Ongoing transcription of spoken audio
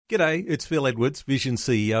G'day, it's Phil Edwards, Vision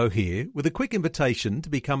CEO here, with a quick invitation to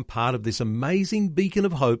become part of this amazing beacon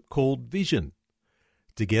of hope called Vision.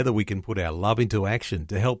 Together we can put our love into action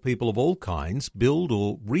to help people of all kinds build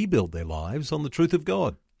or rebuild their lives on the truth of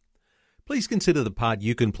God. Please consider the part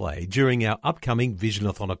you can play during our upcoming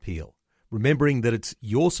Visionathon appeal, remembering that it's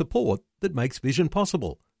your support that makes Vision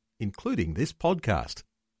possible, including this podcast.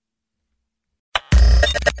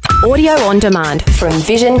 Audio on demand from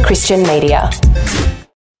Vision Christian Media.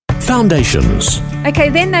 Foundations. Okay,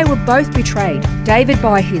 then they were both betrayed. David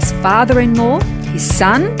by his father-in-law, his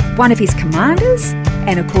son, one of his commanders,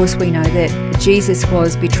 and of course we know that Jesus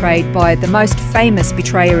was betrayed by the most famous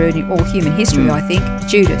betrayer in all human history, I think,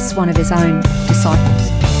 Judas, one of his own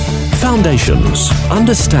disciples. Foundations.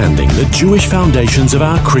 Understanding the Jewish foundations of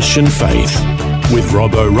our Christian faith. With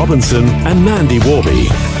Robbo Robinson and Mandy Warby.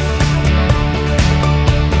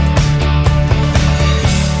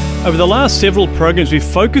 Over the last several programs, we've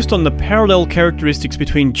focused on the parallel characteristics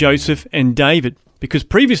between Joseph and David, because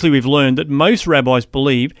previously we've learned that most rabbis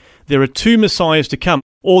believe there are two messiahs to come,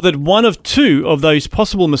 or that one of two of those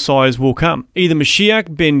possible messiahs will come, either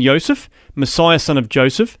Mashiach ben Yosef, Messiah son of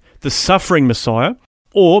Joseph, the suffering Messiah,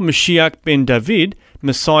 or Mashiach ben David,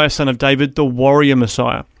 Messiah son of David, the warrior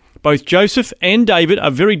Messiah. Both Joseph and David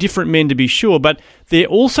are very different men to be sure, but they're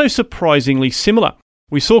also surprisingly similar.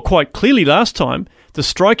 We saw quite clearly last time the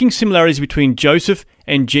striking similarities between Joseph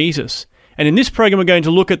and Jesus. And in this program, we're going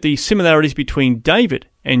to look at the similarities between David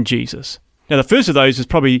and Jesus. Now, the first of those is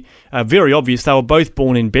probably very obvious. They were both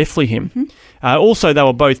born in Bethlehem. Mm-hmm. Also, they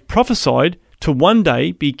were both prophesied to one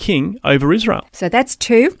day be king over Israel. So that's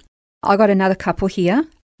two. I got another couple here.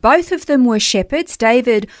 Both of them were shepherds,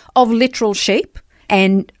 David of literal sheep,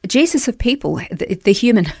 and Jesus of people, the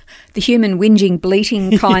human whinging,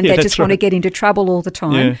 bleating kind that just want to get into trouble all the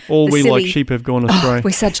time. Yeah, all we like sheep have gone astray.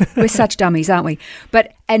 We're such dummies, aren't we?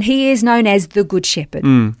 And he is known as the Good Shepherd,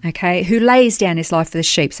 okay, who lays down his life for the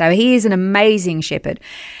sheep. So he is an amazing shepherd.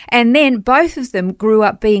 And then both of them grew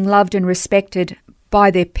up being loved and respected by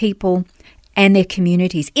their people and their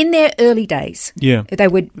communities. In their early days, they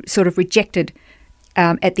were sort of rejected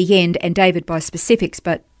at the end, and David by specifics,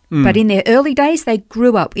 but in their early days, they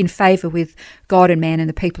grew up in favour with God and man and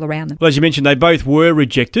the people around them. Well, as you mentioned, they both were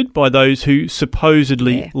rejected by those who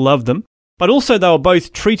supposedly loved them, but also they were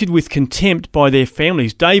both treated with contempt by their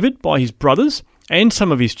families. David by his brothers and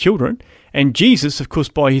some of his children, and Jesus, of course,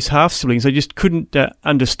 by his half-siblings. They just couldn't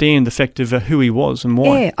understand the fact of who he was and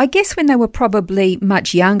why. Yeah, I guess when they were probably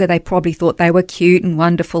much younger, they probably thought they were cute and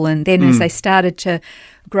wonderful, and then as they started to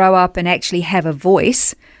grow up and actually have a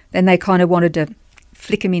voice, then they kind of wanted to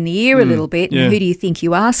flick him in the ear a little bit, and who do you think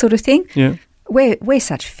you are, sort of thing. Yeah. We're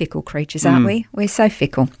such fickle creatures, aren't we? We're so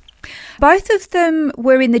fickle. Both of them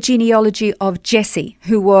were in the genealogy of Jesse,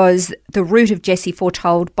 who was the root of Jesse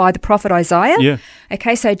foretold by the prophet Isaiah. Yeah.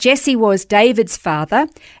 Okay, so Jesse was David's father,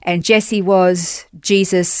 and Jesse was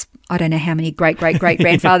Jesus. I don't know how many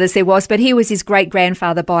great-great-great-grandfathers there was, but he was his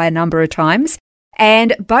great-grandfather by a number of times.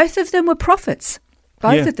 And both of them were prophets.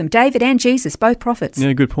 Both of them, David and Jesus, both prophets.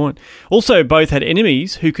 Yeah, good point. Also, both had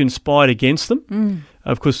enemies who conspired against them.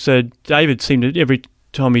 Of course, David seemed to, every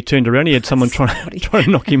time he turned around, he had someone trying to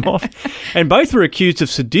knock him off. And both were accused of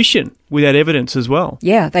sedition without evidence as well.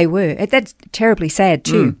 Yeah, they were. That's terribly sad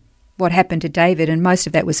too, what happened to David, and most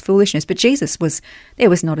of that was foolishness. But Jesus there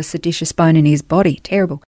was not a seditious bone in his body.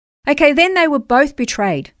 Terrible. Okay, then they were both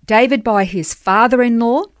betrayed. David by his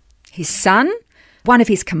father-in-law, his son, one of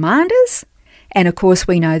his commanders. And of course,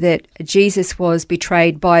 we know that Jesus was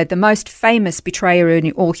betrayed by the most famous betrayer in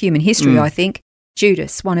all human history, I think,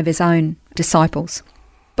 Judas, one of his own disciples.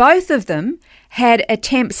 Both of them had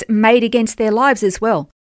attempts made against their lives as well.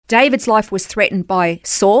 David's life was threatened by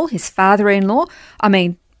Saul, his father-in-law. I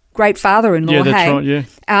mean, great father-in-law, yeah, that's right, yeah.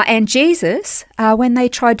 And Jesus, when they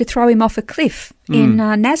tried to throw him off a cliff in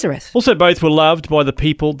Nazareth. Also, both were loved by the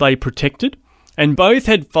people they protected, and both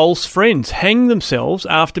had false friends hang themselves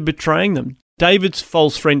after betraying them. David's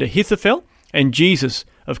false friend Ahithophel, and Jesus,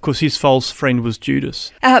 of course, his false friend was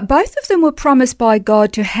Judas. Both of them were promised by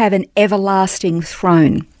God to have an everlasting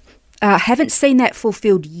throne. Haven't seen that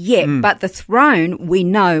fulfilled yet, but the throne, we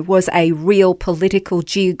know, was a real political,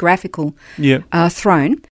 geographical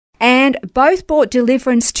throne. And both brought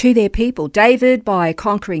deliverance to their people. David by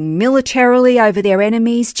conquering militarily over their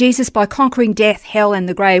enemies. Jesus by conquering death, hell and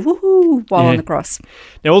the grave, while on the cross.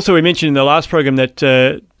 Now also we mentioned in the last program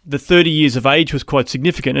that the 30 years of age was quite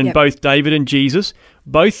significant, and both David and Jesus,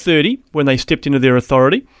 both 30 when they stepped into their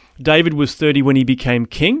authority. David was 30 when he became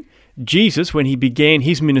king. Jesus when he began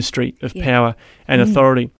his ministry of power and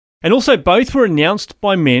authority. And also both were announced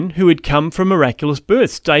by men who had come from miraculous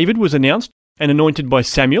births. David was announced and anointed by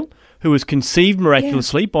Samuel, who was conceived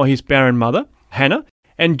miraculously by his barren mother, Hannah.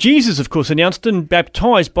 And Jesus, of course, announced and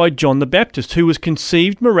baptized by John the Baptist, who was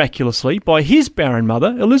conceived miraculously by his barren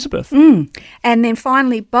mother, Elizabeth. And then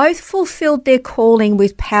finally, both fulfilled their calling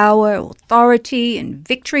with power, authority, and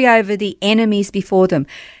victory over the enemies before them.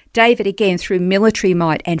 David, again, through military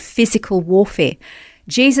might and physical warfare.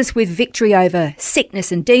 Jesus with victory over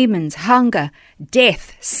sickness and demons, hunger,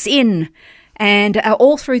 death, sin, and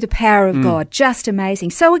all through the power of God. Just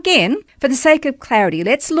amazing. So again, for the sake of clarity,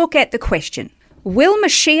 let's look at the question. Will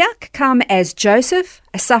Mashiach come as Joseph,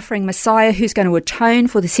 a suffering Messiah who's going to atone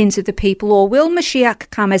for the sins of the people, or will Mashiach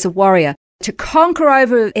come as a warrior to conquer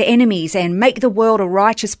over enemies and make the world a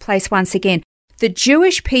righteous place once again? The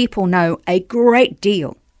Jewish people know a great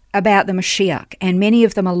deal about the Mashiach, and many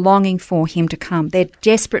of them are longing for him to come. They're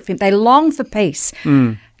desperate for him. They long for peace.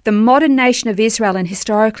 The modern nation of Israel, and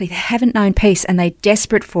historically, they haven't known peace, and they're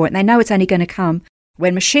desperate for it, and they know it's only going to come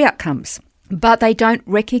when Mashiach comes. But they don't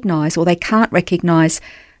recognise, or they can't recognise,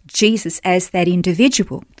 Jesus as that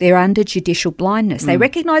individual. They're under judicial blindness. They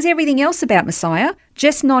recognise everything else about Messiah,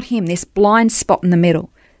 just not him, this blind spot in the middle.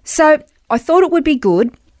 So I thought it would be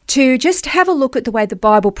good to just have a look at the way the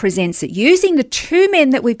Bible presents it, using the two men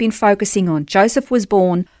that we've been focusing on. Joseph was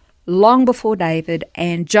born long before David,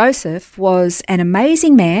 and Joseph was an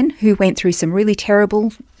amazing man who went through some really terrible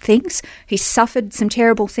things. He suffered some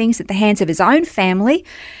terrible things at the hands of his own family.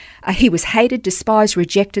 He was hated, despised,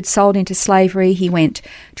 rejected, sold into slavery. He went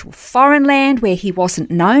to a foreign land where he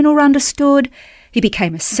wasn't known or understood. He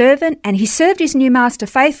became a servant, and he served his new master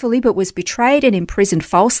faithfully, but was betrayed and imprisoned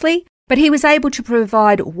falsely. But he was able to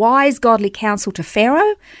provide wise, godly counsel to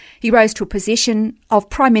Pharaoh. He rose to a position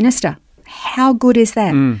of prime minister. How good is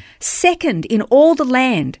that? Second in all the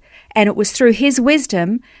land, and it was through his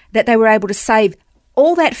wisdom that they were able to save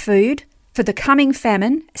all that food for the coming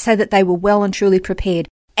famine so that they were well and truly prepared.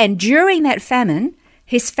 And during that famine,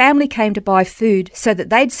 his family came to buy food so that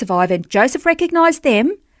they'd survive, and Joseph recognized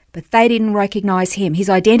them, but they didn't recognize him. His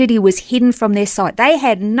identity was hidden from their sight. They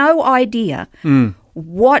had no idea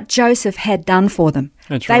what Joseph had done for them.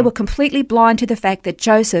 They were completely blind to the fact that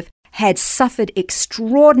Joseph had suffered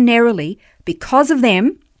extraordinarily because of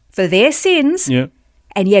them, for their sins,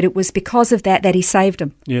 and yet it was because of that he saved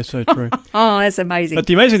them. Yeah, so true. Oh, that's amazing. But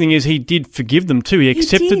the amazing thing is he did forgive them too. He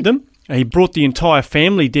accepted them. He brought the entire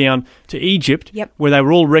family down to Egypt, where they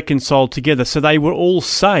were all reconciled together. So they were all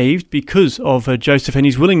saved because of Joseph and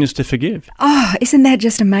his willingness to forgive. Oh, isn't that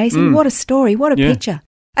just amazing? What a story. What a picture.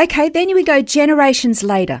 Okay, then we go generations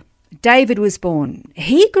later. David was born.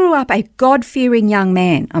 He grew up a God-fearing young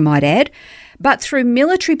man, I might add. But through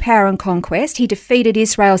military power and conquest, he defeated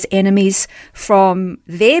Israel's enemies from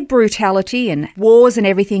their brutality and wars and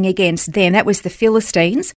everything against them. That was the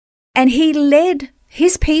Philistines. And he led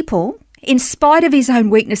his people, in spite of his own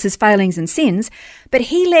weaknesses, failings and sins, but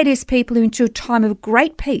he led his people into a time of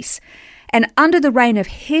great peace. And under the reign of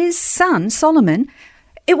his son, Solomon,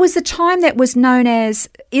 it was the time that was known as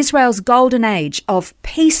Israel's golden age of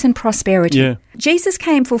peace and prosperity. Jesus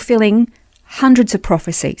came fulfilling hundreds of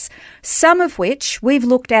prophecies, some of which we've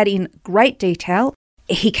looked at in great detail.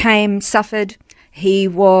 He came, suffered, he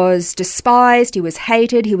was despised, he was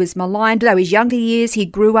hated, he was maligned. Though his younger years, he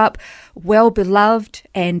grew up well beloved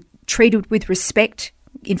and treated with respect,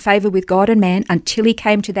 in favour with God and man, until he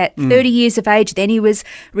came to that 30 years of age. Then he was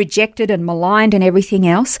rejected and maligned and everything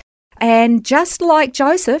else. And just like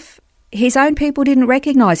Joseph, his own people didn't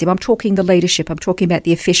recognise him. I'm talking the leadership. I'm talking about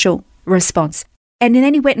the official response. And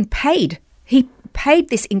then he went and paid. He paid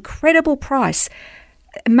this incredible price,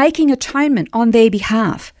 making atonement on their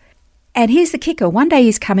behalf. And here's the kicker. One day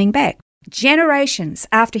he's coming back. Generations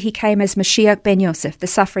after he came as Mashiach ben Yosef, the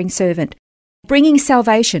suffering servant, bringing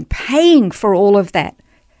salvation, paying for all of that.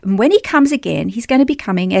 And when he comes again, he's going to be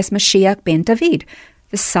coming as Mashiach ben David,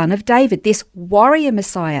 the son of David, this warrior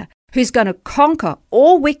Messiah, who's going to conquer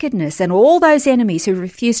all wickedness and all those enemies who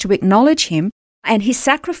refuse to acknowledge him and his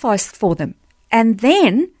sacrifice for them. And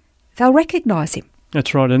then they'll recognise him.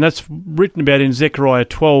 That's right, and that's written about in Zechariah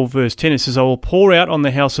 12, verse 10. It says, I will pour out on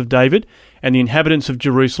the house of David and the inhabitants of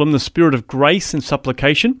Jerusalem the spirit of grace and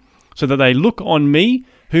supplication, so that they look on me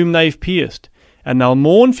whom they've pierced, and they'll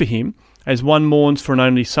mourn for him as one mourns for an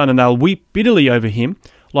only son, and they'll weep bitterly over him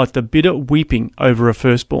like the bitter weeping over a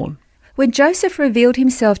firstborn. When Joseph revealed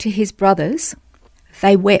himself to his brothers,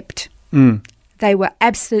 they wept. They were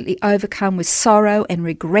absolutely overcome with sorrow and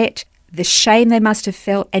regret, the shame they must have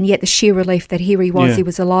felt, and yet the sheer relief that here he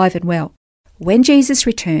was alive and well. When Jesus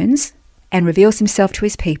returns and reveals himself to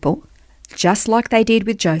his people, just like they did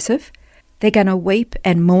with Joseph, they're going to weep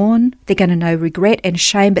and mourn. They're going to know regret and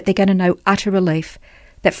shame, but they're going to know utter relief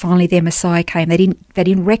that finally their Messiah came. They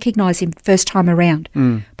didn't recognise him first time around,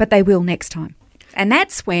 but they will next time. And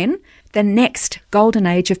that's when the next golden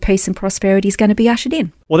age of peace and prosperity is going to be ushered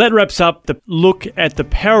in. Well, that wraps up the look at the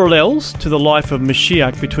parallels to the life of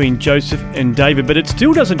Mashiach between Joseph and David, but it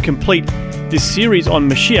still doesn't complete this series on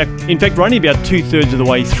Mashiach. In fact, we're only about 2/3 of the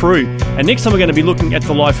way through. And next time we're going to be looking at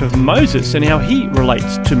the life of Moses and how he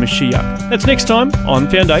relates to Mashiach. That's next time on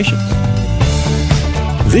Foundations.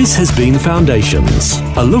 This has been Foundations,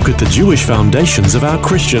 a look at the Jewish foundations of our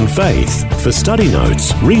Christian faith. For study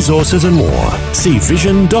notes, resources and more, see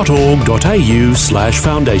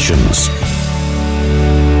vision.org.au/foundations.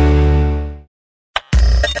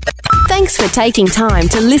 Thanks for taking time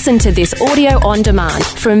to listen to this audio on demand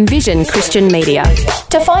from Vision Christian Media.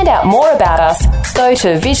 To find out more about us, go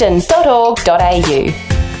to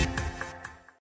vision.org.au.